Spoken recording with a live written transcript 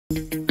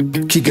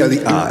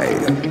Kigali Eye.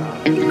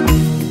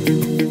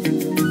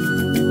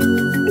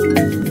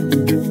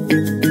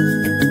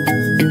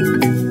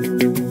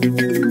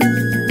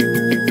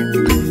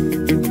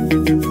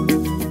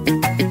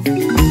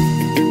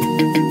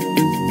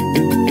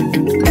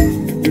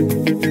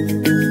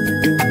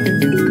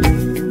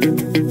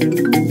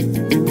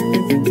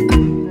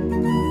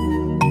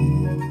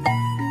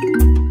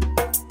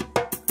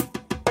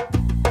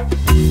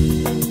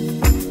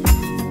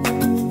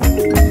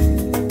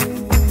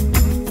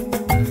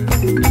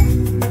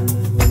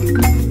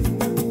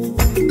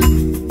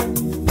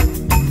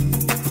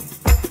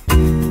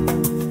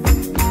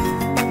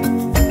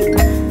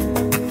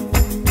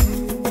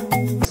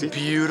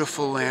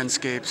 Beautiful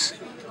landscapes,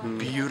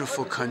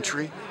 beautiful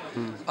country.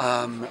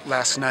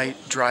 Last night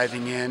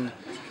driving in,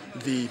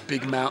 the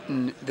big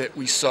mountain that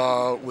we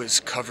saw was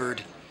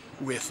covered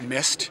with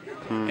mist,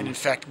 and in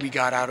fact we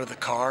got out of the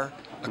car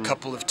a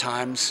couple of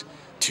times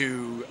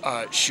to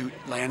shoot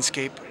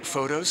landscape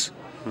photos,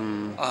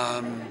 and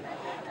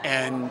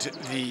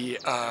the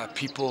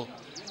people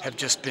have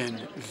just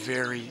been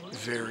very,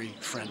 very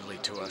friendly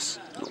to us.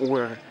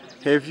 Well,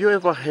 have you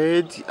ever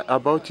heard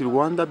about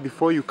Rwanda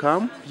before you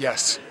come?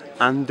 Yes.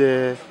 And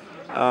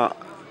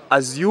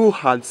as you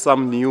had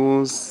some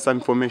news, some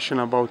information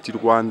about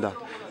Rwanda,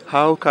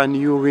 how can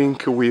you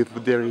link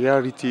with the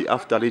reality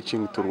after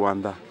reaching to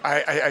Rwanda?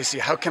 I see.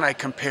 How can I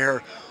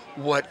compare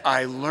what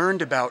I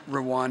learned about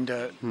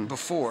Rwanda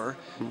before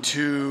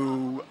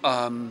to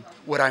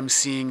what I'm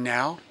seeing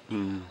now?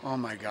 Oh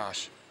my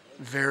gosh,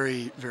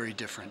 very, very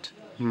different.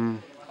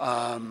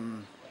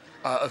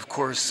 Of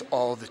course,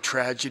 all the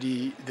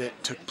tragedy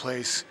that took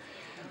place,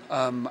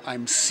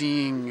 I'm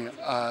seeing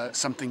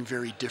something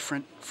very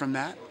different from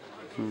that.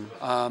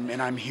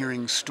 And I'm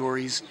hearing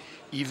stories.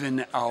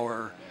 Even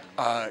our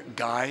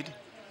guide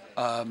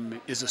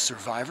is a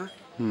survivor,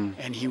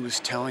 and he was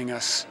telling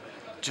us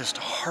just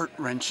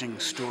heart-wrenching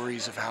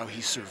stories of how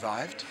he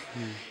survived.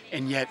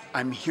 And yet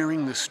I'm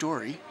hearing the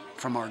story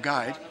from our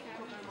guide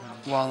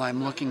while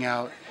I'm looking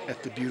out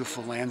at the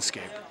beautiful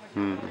landscape.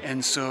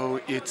 And so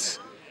it's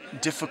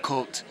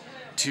difficult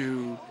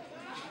to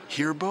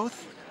hear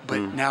both, but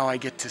now I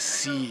get to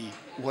see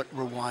what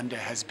Rwanda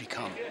has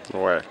become.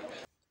 Ouais.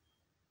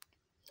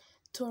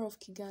 Tour of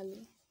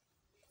Kigali.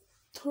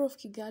 Tour of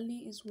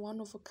Kigali is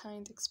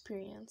one-of-a-kind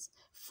experience,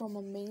 from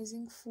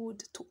amazing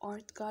food to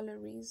art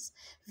galleries,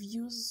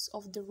 views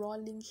of the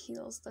rolling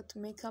hills that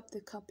make up the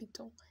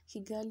capital.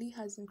 Kigali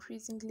has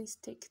increasingly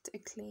staked a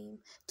claim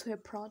to a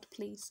proud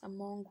place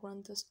among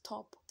Rwanda's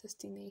top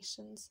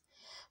destinations.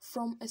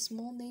 From a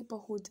small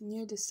neighborhood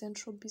near the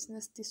central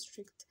business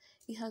district,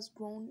 it has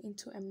grown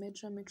into a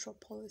major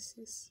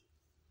metropolis.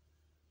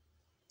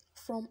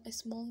 From a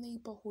small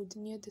neighborhood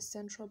near the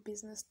central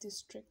business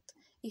district,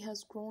 it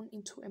has grown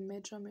into a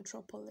major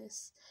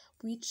metropolis,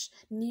 which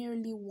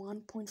nearly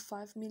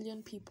 1.5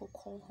 million people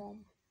call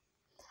home.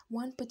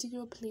 One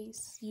particular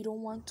place you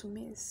don't want to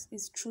miss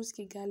is Choose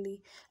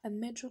Kigali, a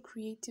major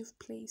creative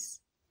place.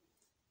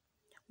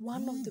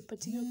 One of the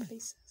particular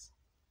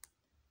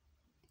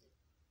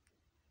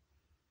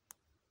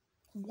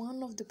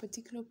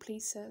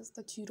places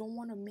that you don't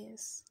want to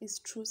miss is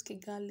Choose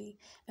Kigali,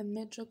 a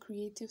major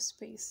creative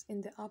space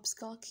in the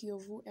upscale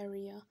Kiyovu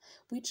area,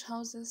 which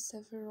houses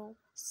several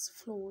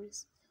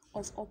floors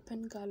of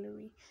open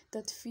gallery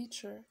that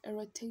feature a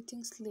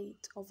rotating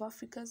slate of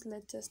Africa's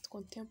latest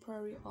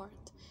contemporary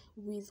art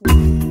with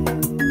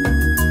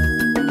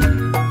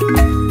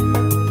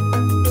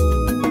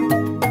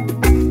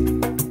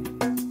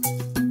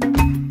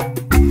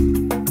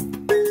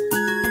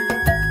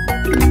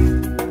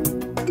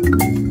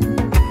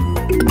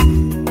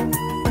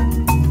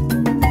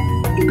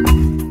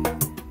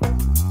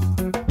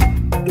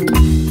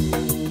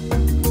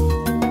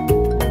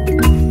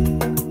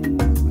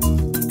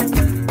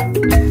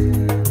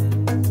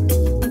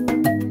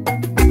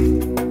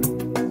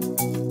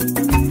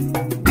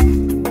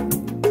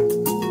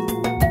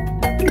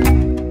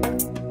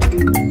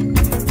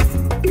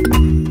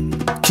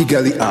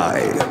Kigali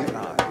Eye.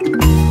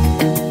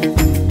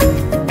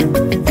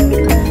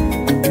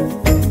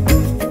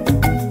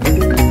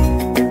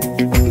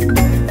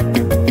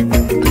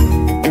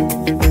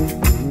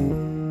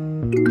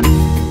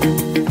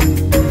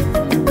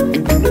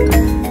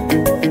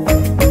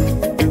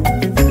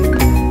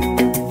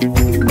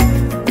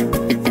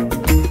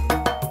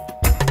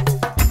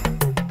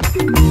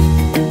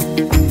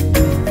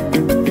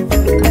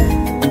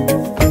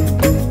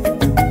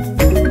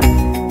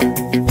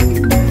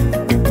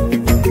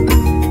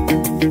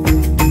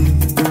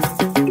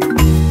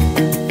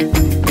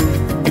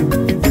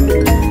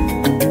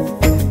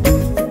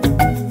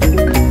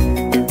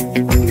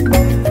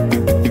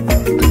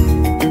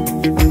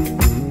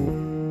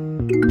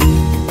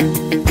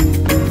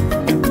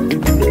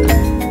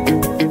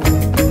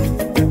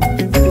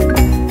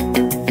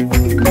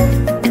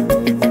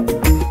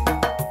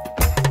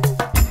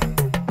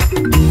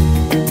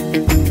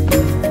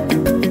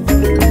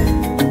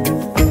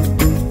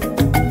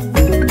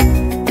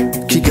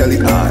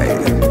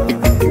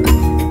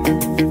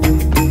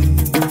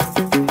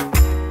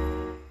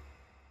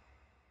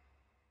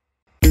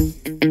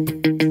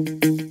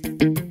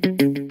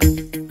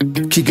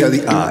 Kigali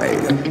Eye.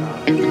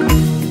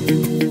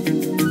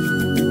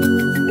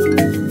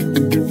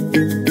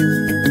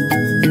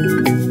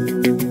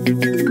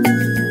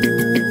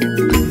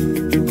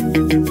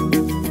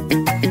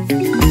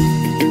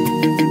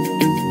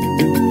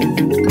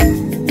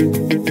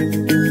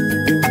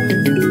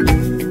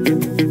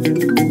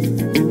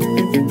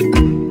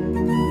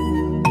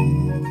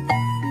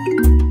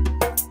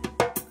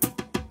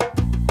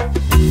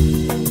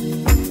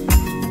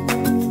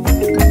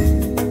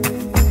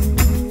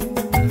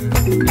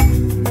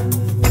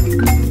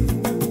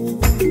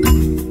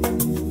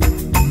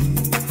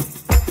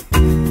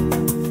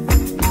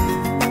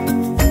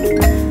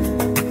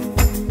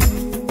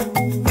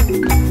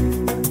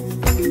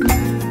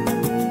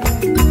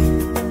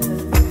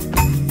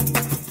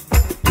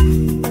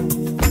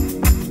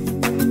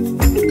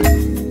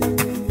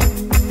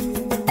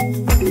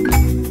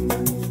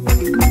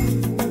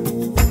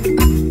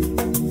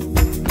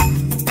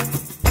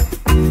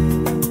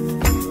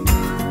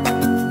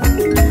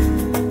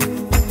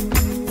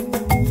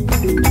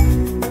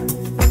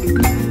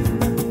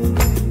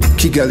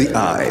 Kigali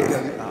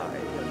Eye.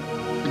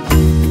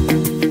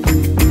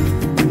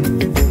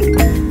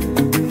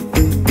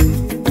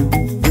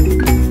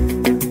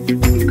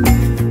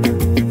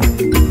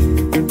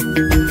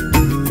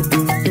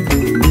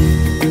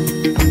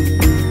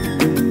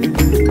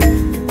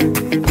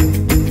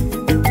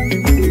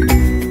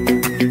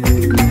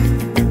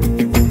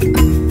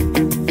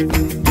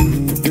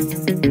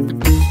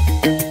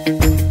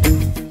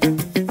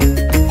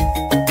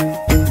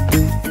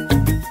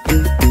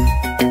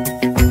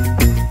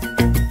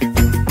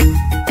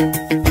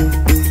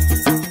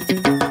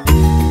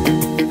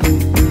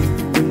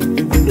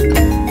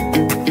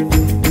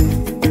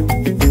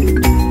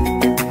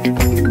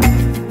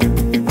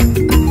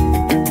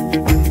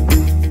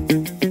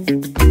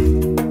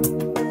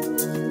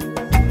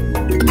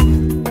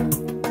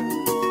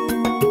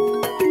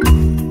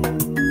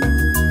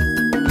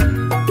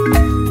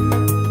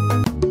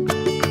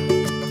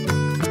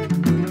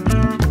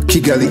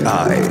 Kigali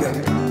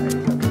Eye.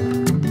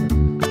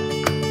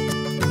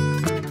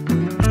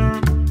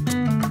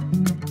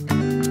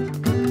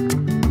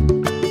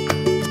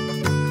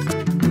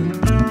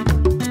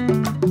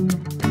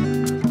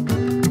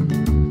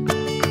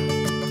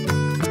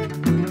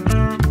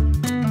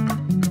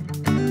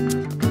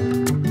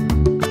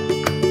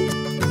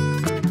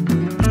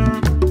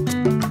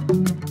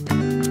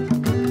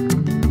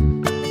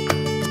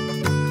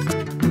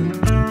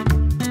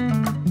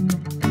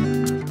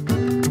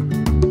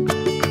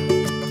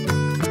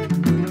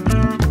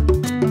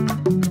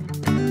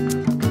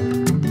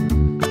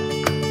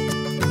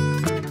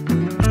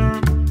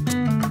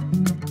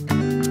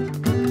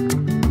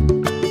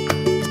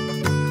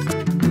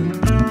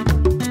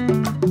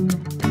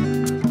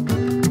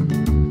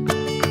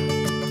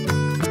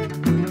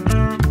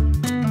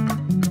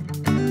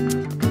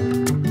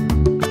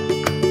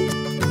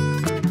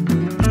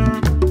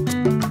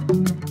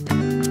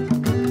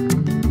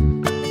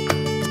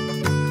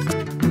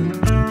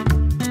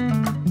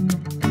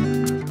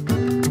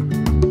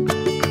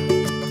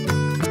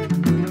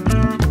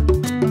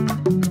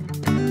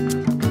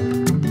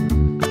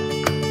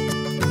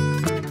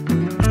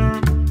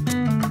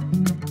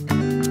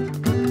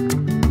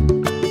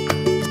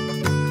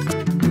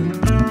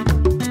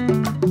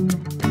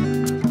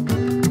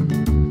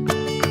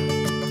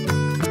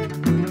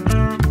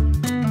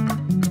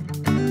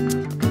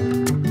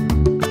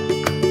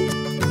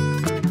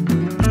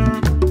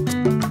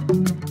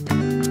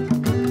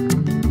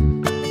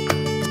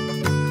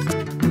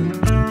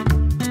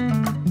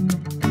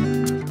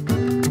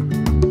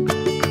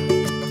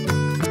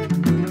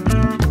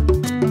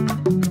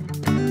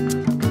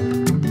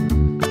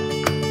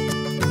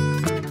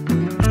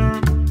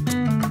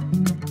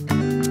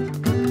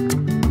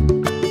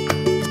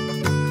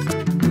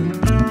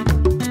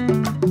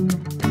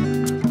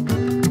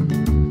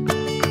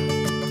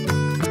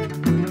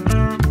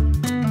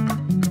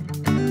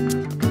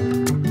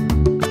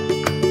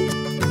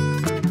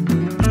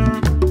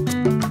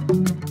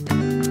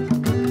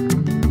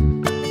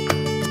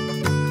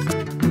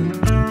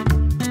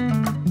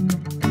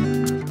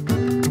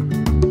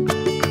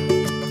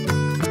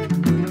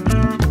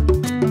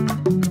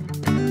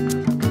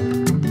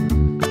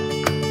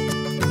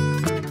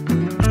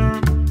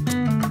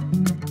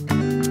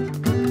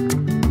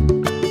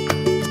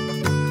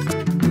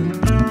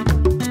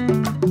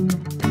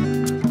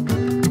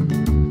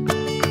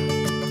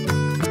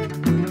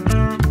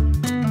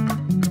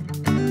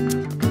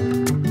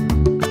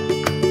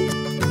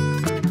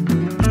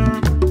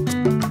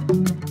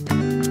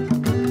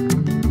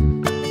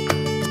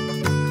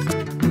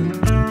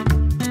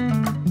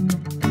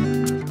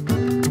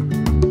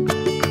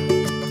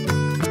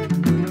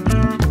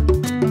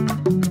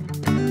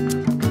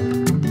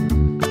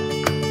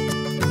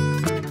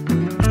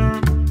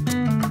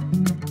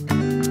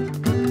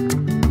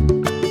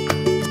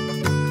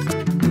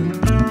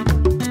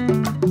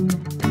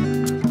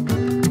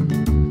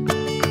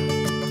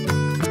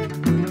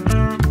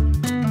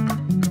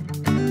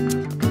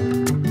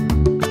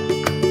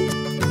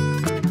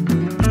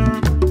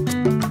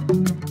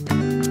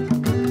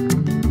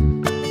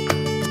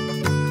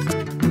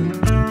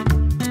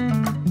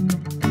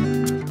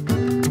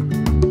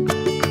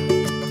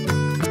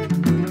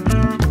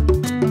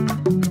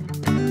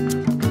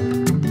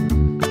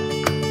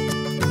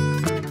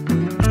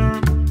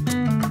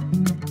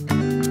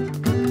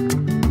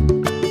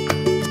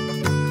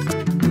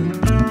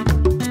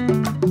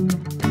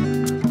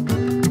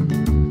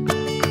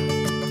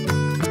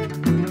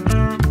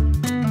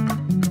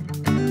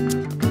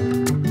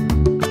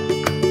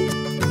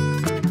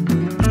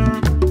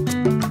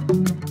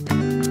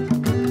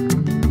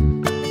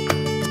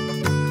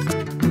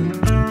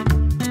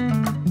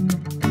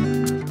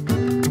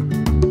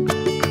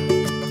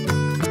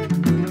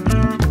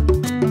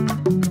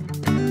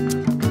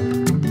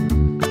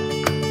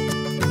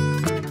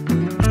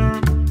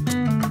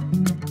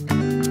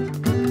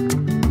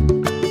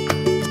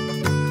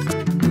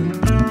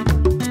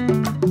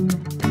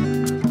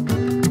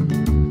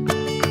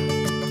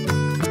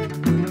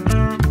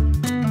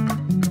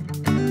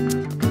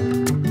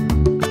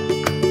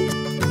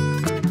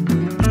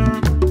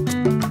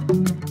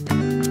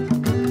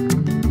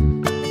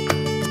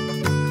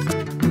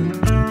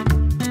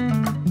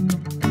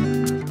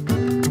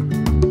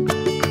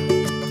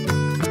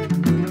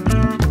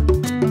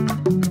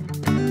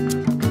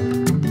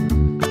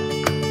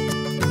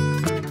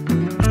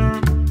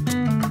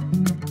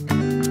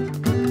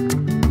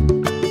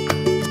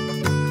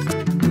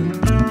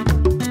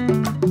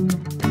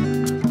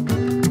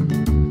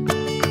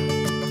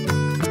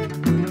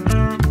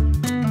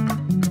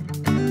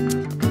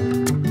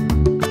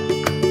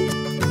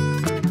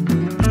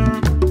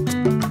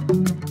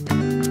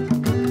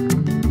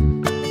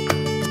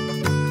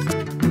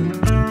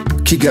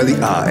 Kigali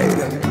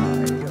Eye.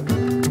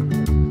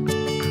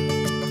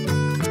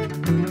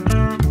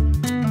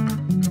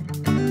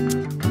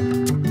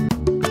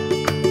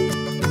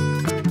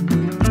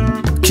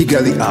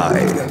 Kigali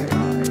Eye.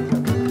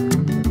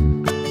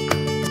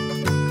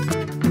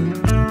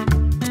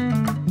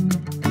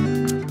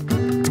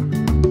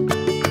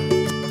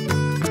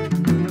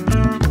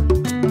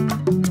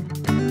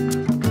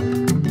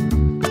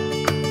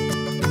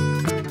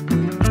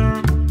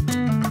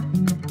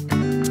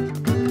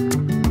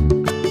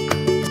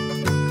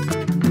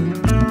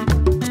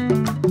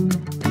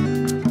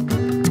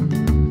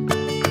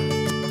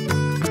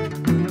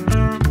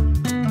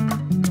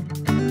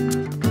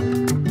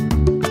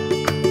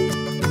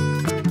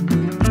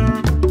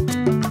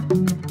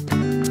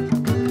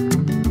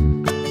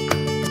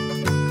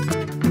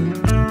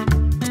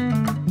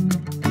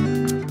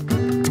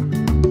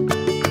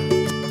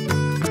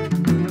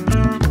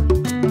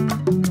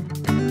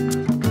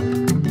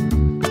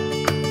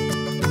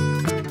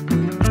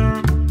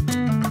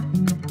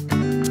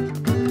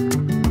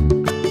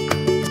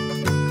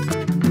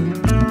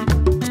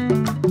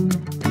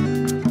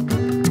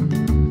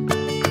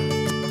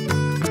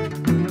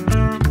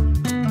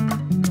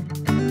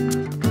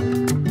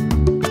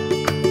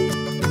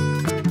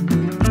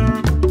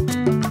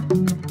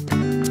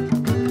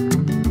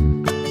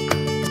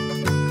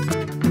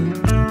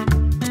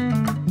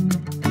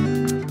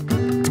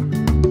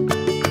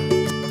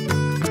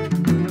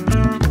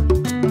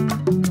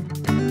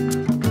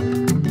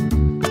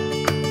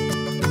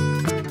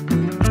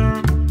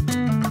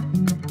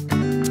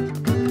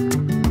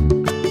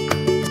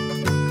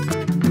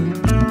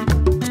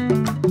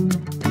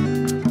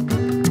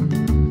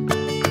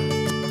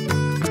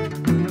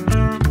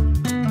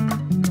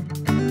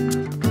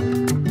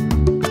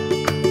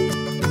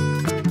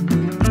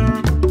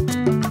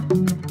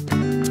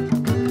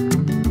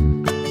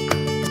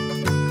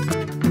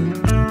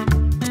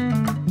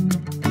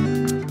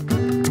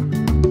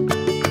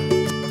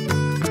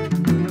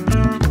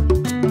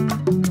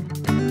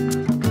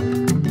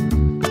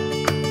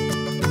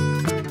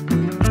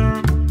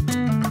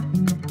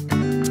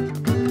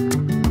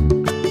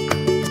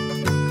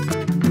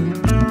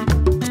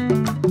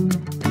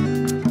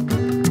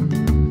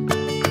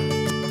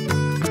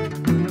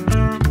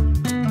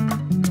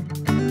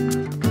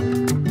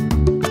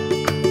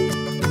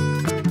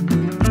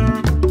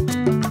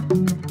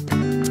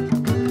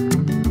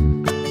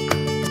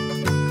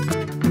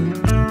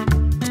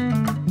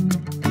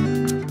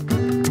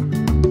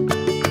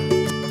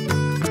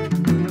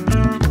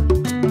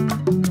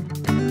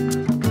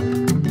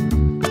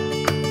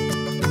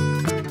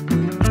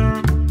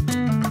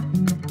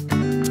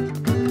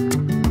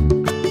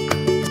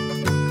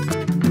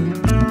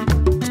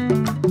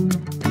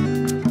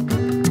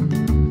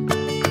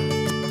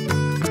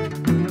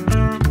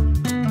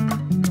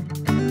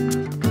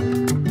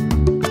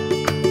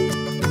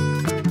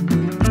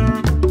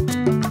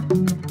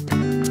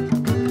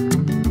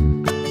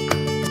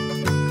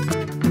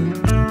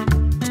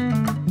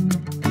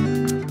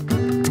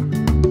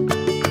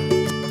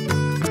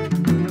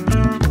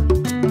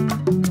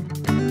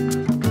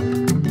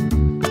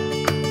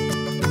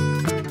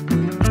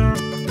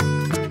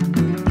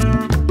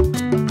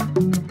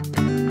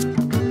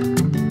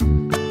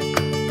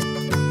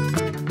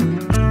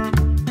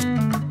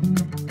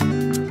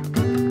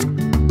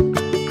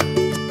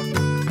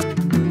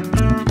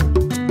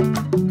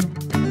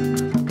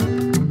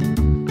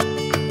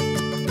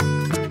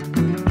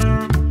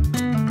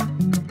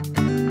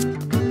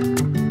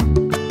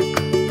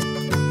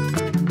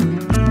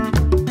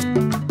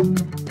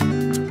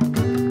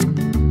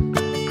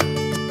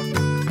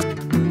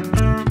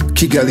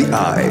 Kigali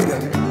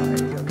Eye.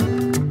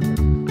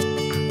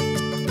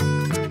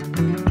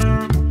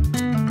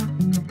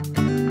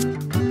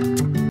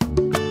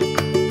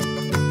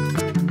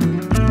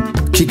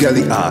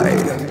 Kigali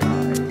Eye.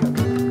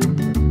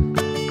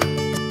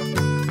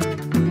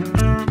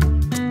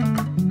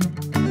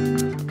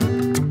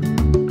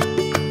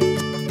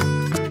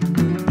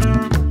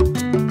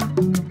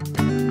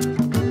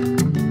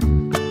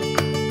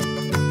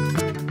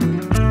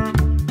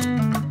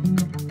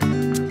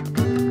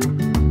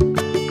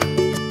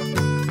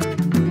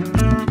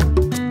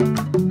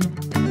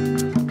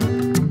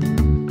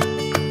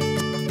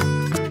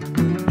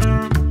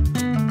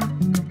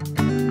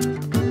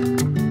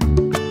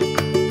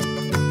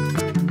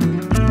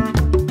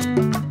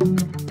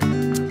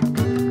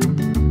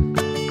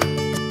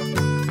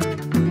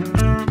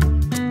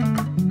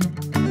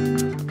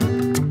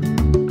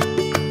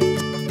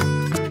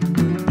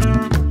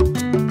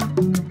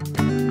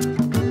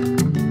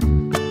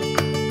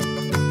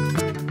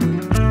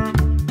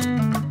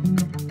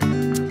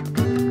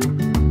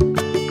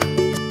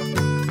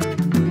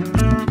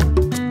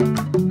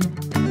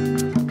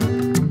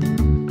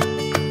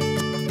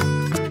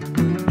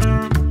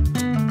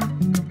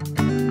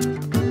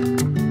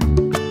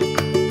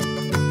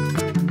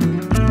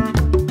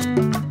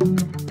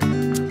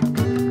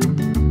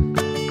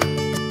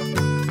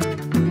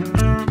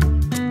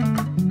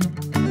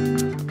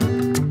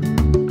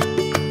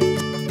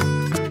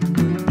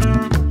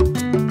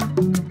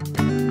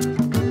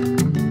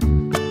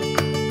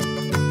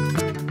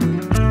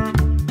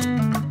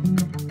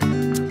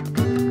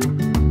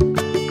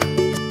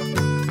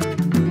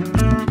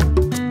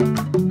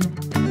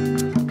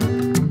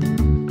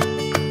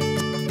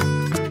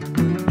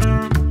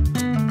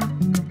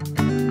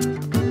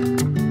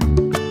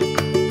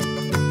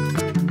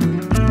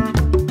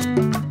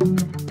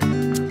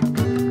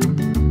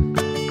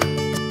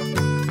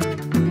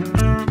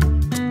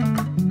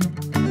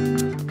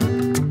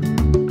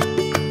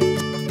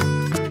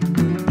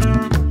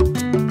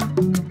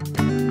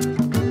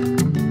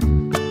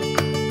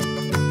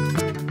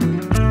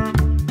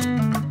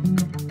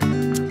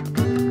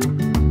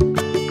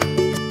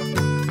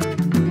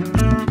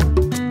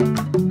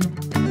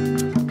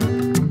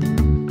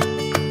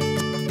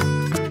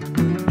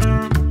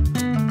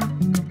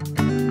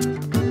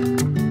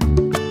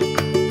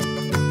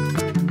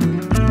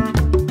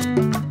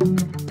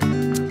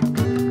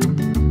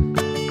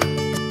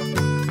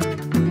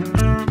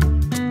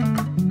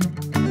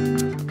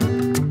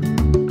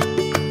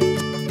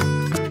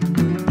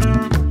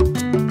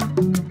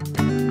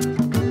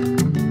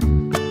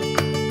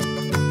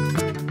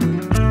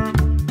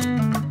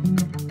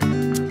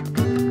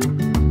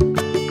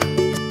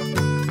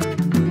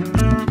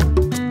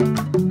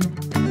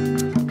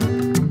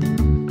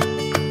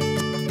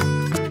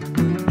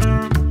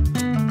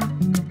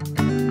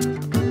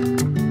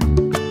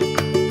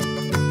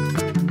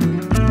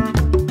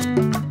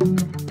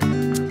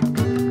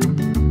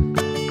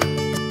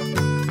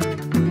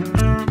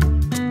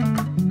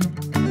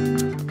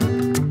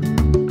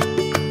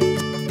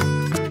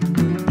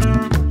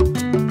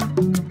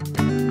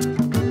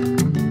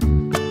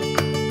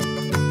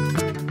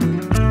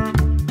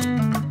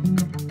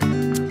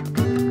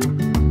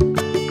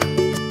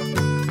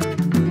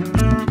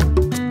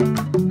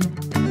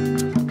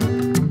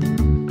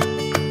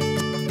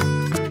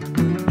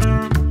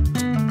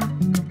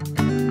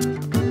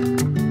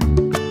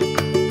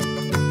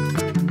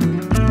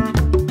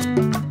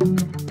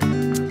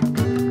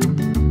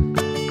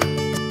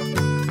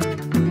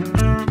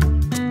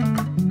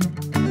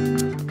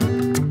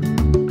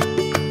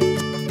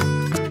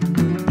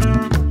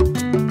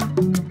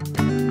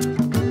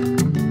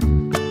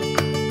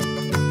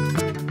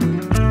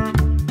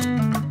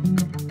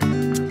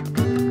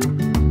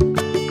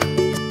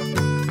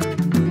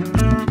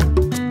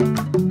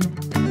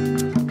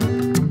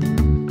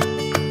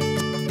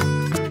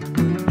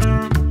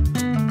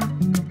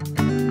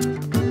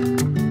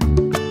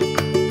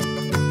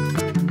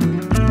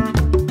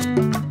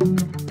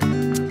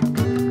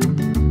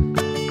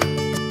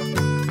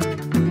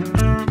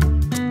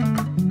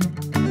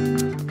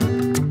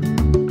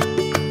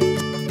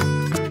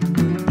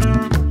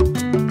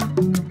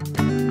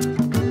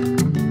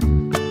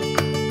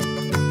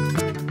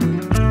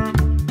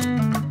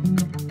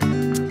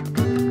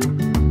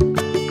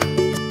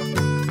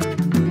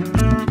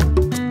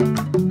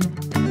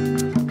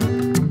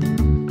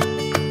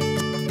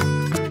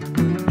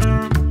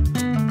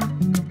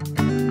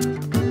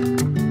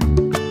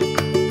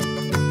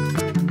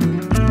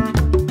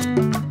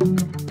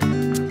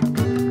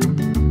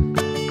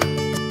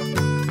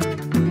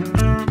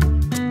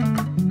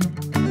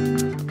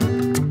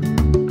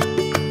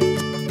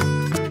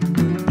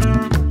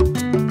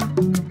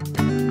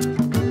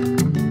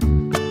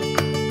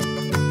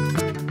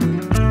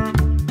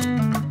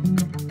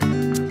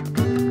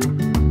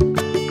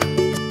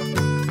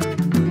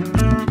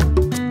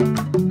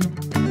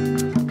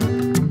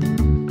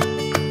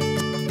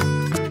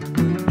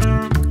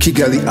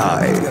 Kigali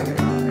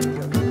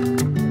Eye.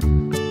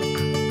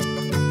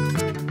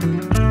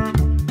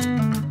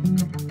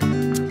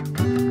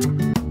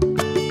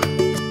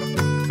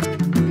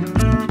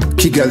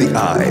 Kigali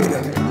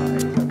Eye.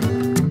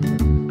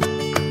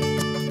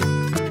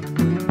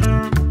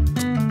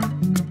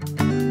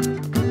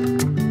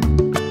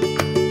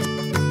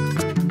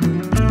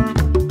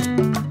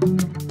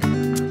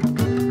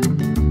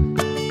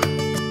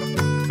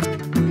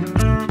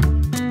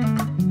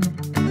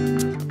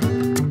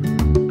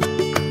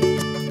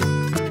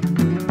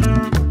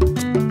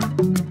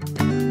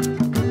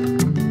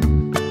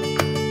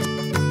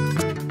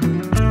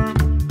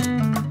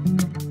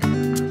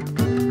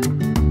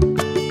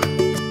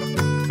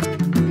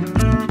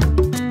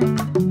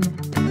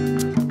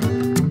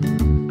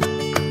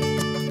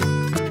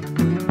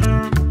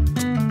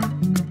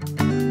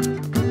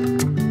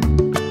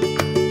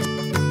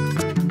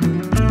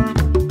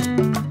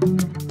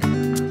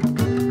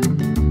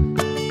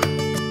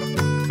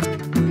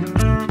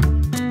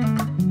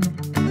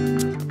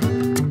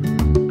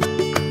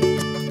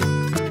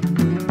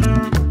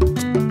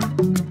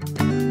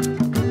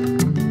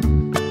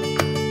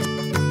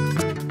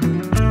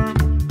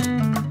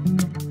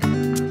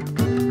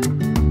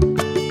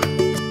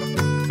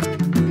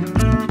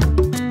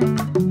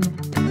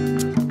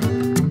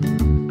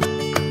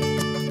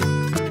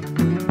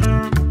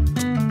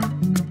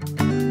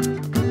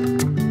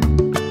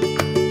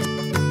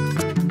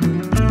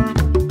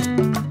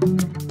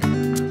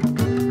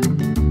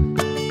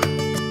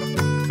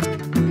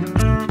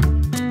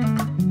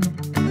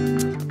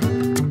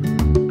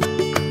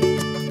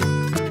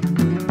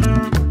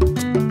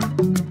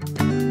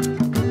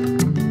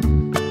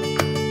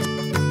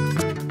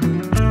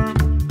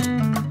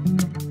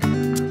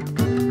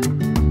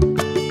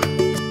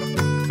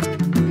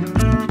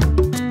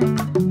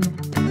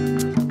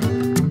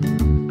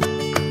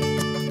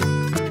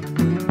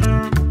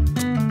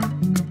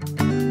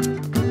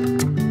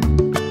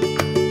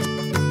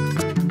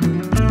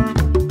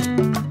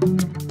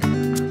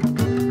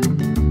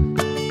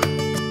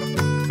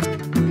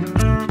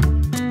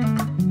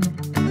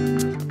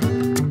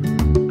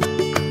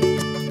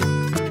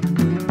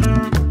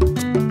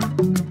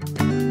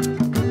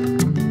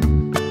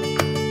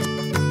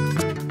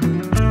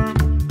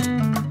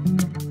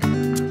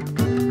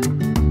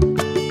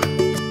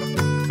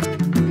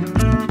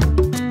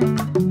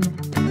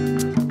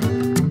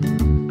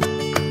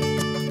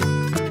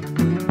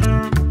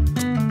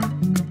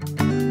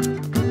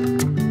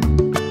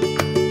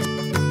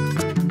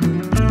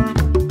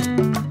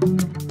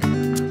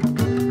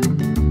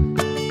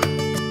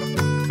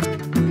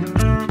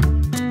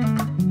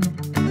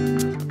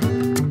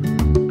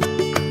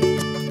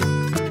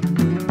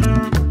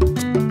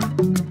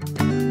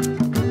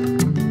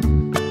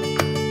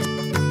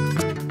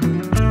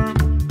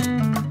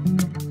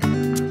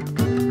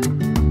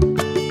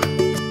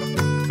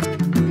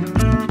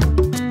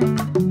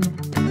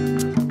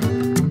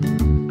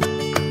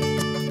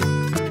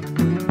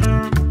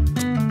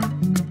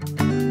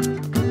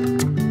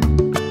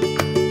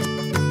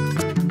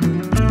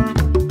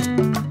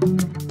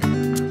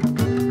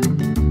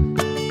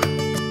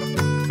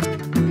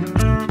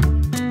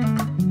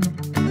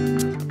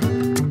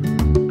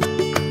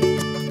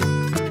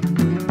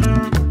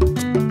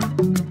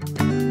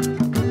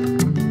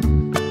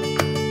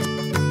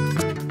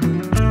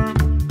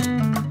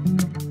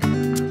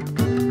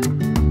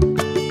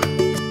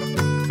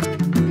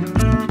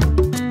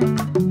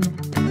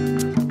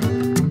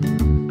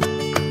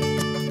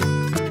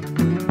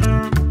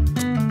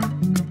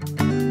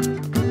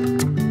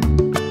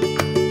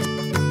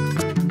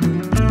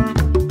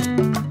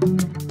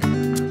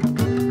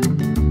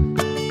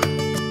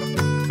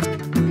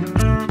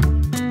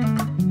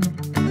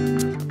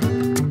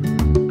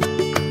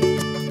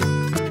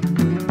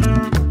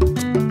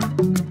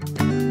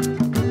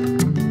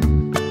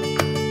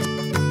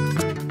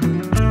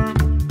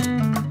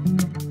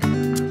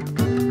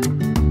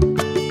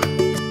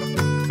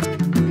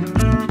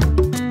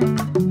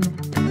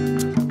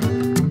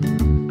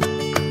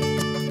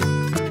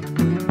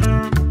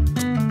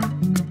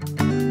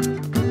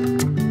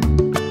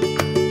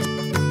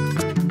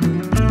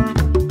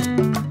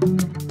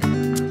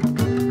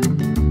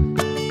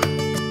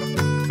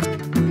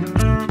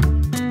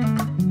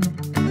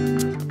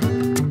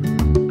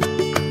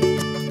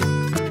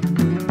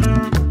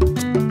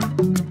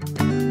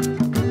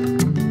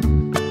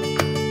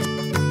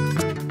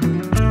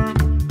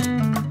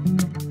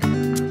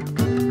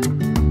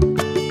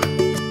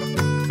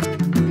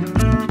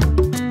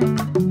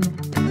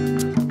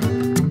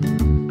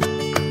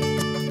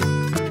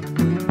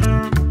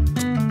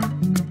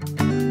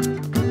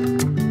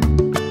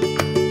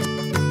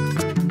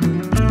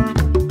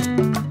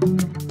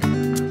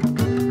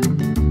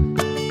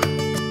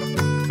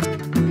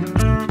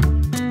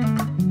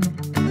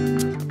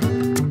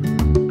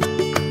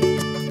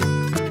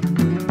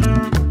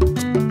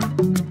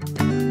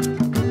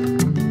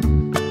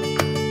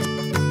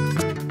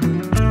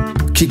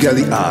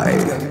 Kigali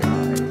Eye.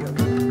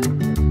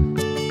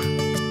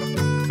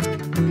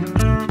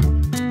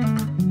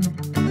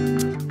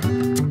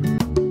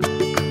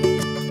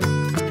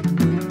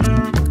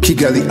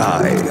 Kigali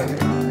Eye.